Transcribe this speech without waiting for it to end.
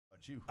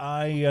about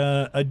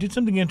you? I did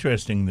something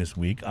interesting this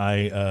week.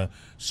 I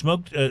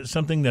smoked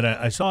something that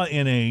I saw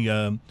in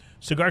a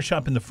cigar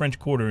shop in the French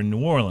Quarter in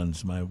New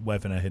Orleans. My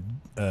wife and I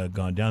had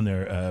gone down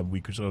there a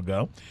week or so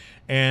ago,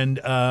 and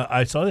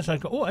I saw this. I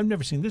go, oh, I've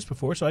never seen this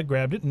before, so I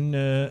grabbed it,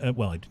 and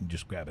well, I didn't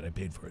just grab it; I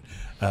paid for it.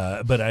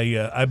 But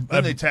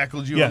then they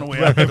tackled you on the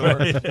way out the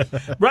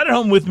door. Brought it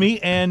home with me,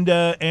 and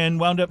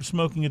wound up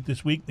smoking it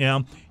this week.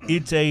 Now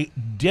it's a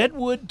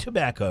Deadwood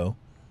tobacco,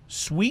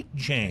 Sweet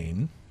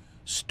Jane,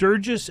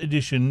 Sturgis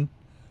edition,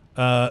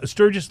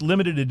 Sturgis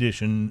limited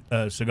edition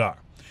cigar,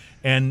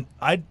 and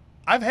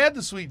I've had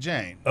the Sweet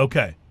Jane.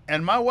 Okay.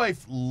 And my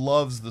wife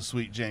loves the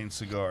Sweet Jane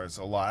cigars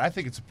a lot. I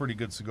think it's a pretty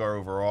good cigar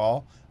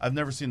overall. I've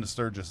never seen the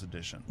Sturgis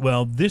edition.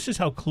 Well, this is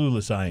how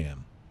clueless I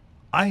am.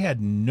 I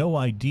had no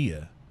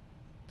idea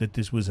that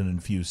this was an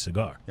infused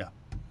cigar. Yeah.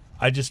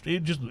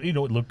 It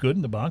looked good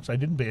in the box. I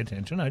didn't pay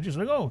attention. I just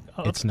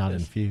it's not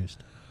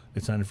infused.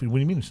 It's not infused. What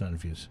do you mean it's not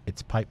infused?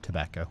 It's pipe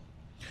tobacco.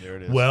 There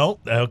it is. Well,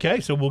 okay,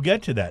 so we'll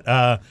get to that.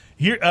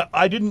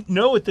 I didn't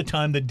know at the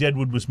time that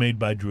Deadwood was made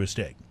by Drew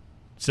Estate.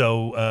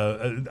 So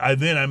I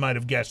might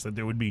have guessed that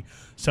there would be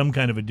some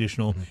kind of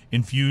additional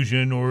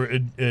infusion or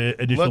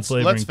additional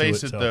flavoring. Let's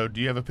face it, so. Though.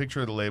 Do you have a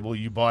picture of the label?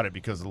 You bought it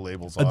because the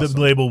label's awesome. The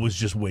label was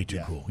just way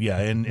too cool. Yeah,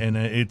 and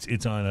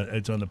it's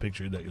on the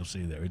picture that you'll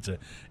see there.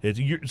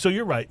 So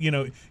you're right. You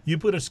know, you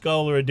put a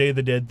Skull or a Day of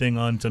the Dead thing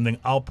on something,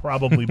 I'll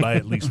probably buy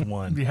at least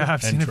one. Yeah,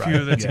 I've seen a few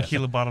of the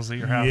tequila bottles at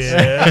your house.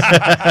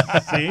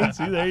 Yes.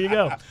 see, there you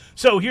go.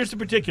 So here's the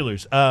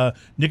particulars.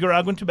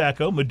 Nicaraguan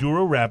tobacco,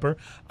 Maduro wrapper.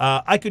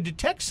 I could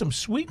detect some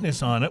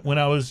sweetness on it when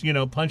I was,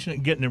 punching it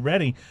and getting it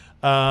ready.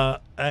 So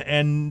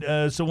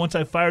once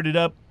I fired it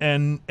up,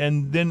 and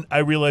then I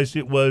realized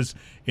it was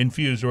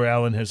infused, or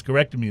Alan has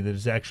corrected me that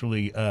it's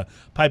actually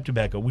pipe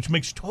tobacco, which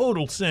makes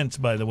total sense,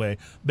 by the way,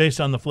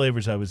 based on the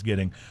flavors I was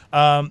getting.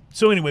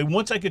 So anyway,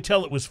 once I could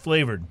tell it was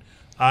flavored,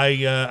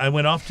 I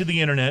went off to the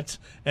internet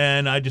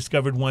and I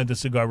discovered why the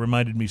cigar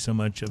reminded me so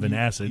much of an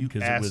acid,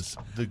 because it was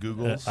the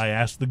Googles. I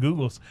asked the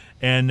Googles,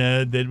 and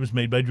that it was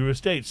made by Drew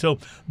Estate. So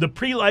the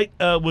pre-light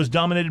was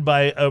dominated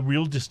by a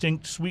real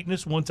distinct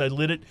sweetness. Once I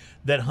lit it,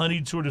 that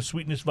honeyed sort of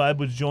sweetness vibe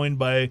was joined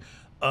by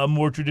a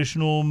more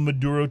traditional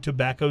Maduro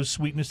tobacco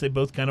sweetness. They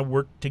both kind of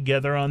worked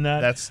together on that.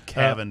 That's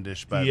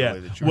Cavendish, by the way.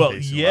 That you're well,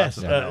 tasting. yes.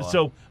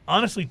 So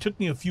honestly, it took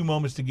me a few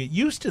moments to get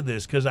used to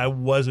this because I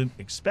wasn't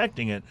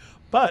expecting it.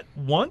 But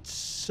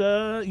once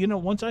I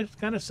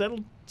kind of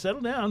settled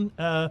down,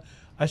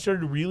 I started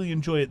to really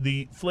enjoy it.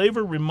 The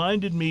flavor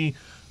reminded me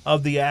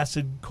of the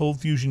acid cold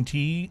fusion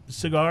tea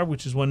cigar,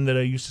 which is one that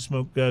I used to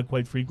smoke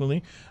quite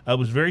frequently. It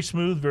was very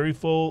smooth, very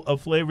full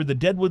of flavor. The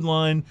Deadwood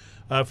line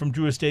from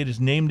Drew Estate is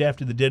named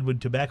after the Deadwood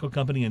Tobacco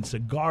Company and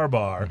Cigar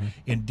Bar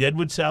in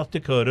Deadwood, South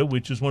Dakota,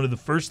 which is one of the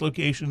first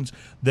locations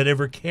that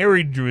ever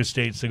carried Drew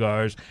Estate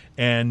cigars,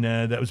 and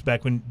that was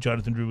back when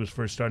Jonathan Drew was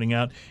first starting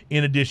out.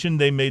 In addition,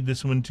 they made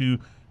this one to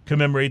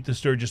commemorate the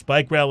Sturgis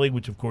Bike Rally,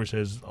 which of course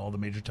has all the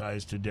major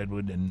ties to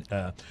Deadwood. And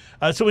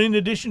so in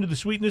addition to the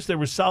sweetness, there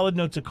were solid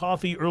notes of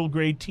coffee, Earl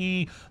Grey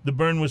tea. The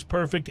burn was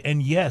perfect.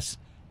 And yes,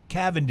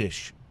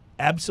 Cavendish,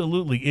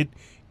 absolutely.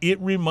 It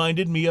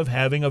reminded me of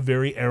having a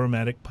very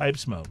aromatic pipe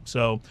smoke.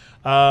 So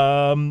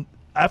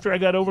after I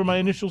got over my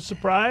initial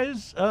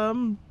surprise,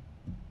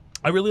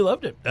 I really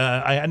loved it.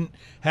 I hadn't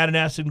had an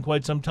acid in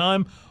quite some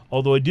time,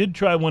 although I did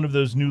try one of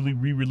those newly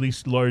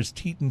re-released Lars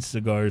Teton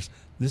cigars.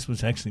 This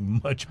was actually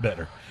much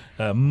better,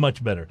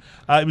 much better.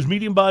 It was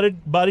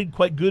medium-bodied,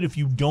 quite good. If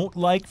you don't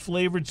like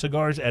flavored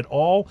cigars at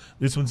all,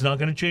 this one's not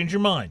going to change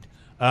your mind.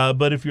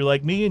 But if you're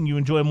like me and you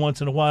enjoy them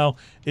once in a while,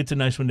 it's a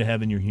nice one to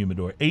have in your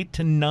humidor. $8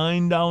 to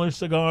 $9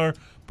 cigar,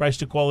 price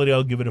to quality,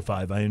 I'll give it a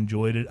 5. I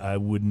enjoyed it. I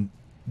wouldn't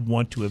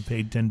want to have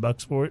paid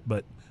 $10 for it,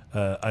 but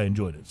I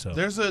enjoyed it. So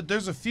there's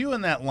a few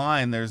in that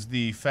line. There's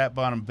the Fat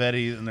Bottom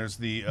Betty, and there's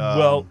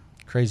the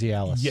Crazy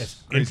Alice.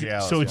 Yes. Crazy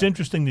Alice. So it's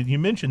interesting that you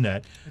mentioned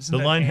that. The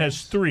line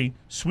has 3: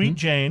 Sweet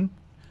Jane,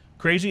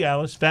 Crazy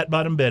Alice, Fat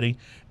Bottom Betty,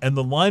 and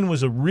the line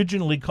was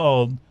originally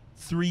called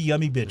 3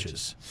 Yummy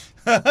Bitches.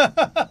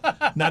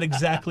 Not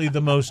exactly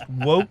the most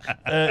woke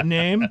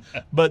name,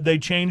 but they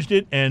changed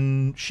it,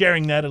 and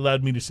sharing that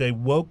allowed me to say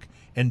woke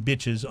and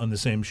bitches on the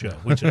same show,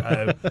 which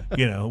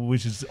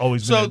which has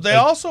always been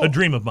a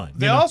dream of mine.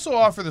 They also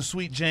offer the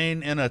Sweet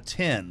Jane in a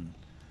tin.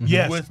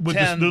 Yes, with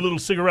the little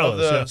cigarellas.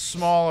 The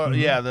smaller,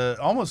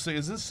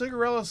 is this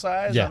cigarella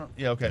size? Yeah.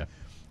 Okay. Yeah.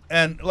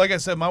 And like I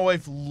said, my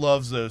wife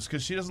loves those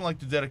because she doesn't like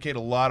to dedicate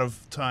a lot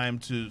of time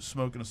to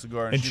smoking a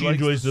cigar. And she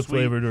enjoys the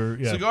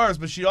flavored cigars,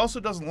 but she also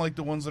doesn't like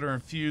the ones that are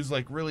infused,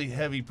 like really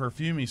heavy,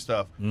 perfumey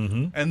stuff.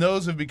 Mm-hmm. And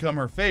those have become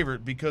her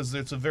favorite because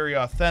it's a very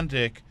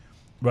authentic,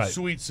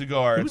 sweet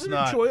cigar. It was an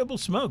enjoyable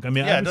smoke. I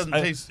mean,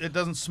 it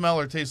doesn't smell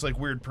or taste like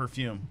weird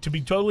perfume. To be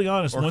totally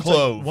honest,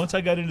 once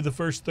I got into the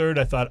first third,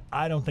 I thought,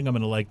 I don't think I'm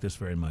going to like this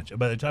very much.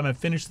 By the time I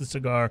finished the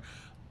cigar,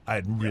 I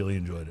had really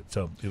enjoyed it.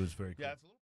 So it was very cool.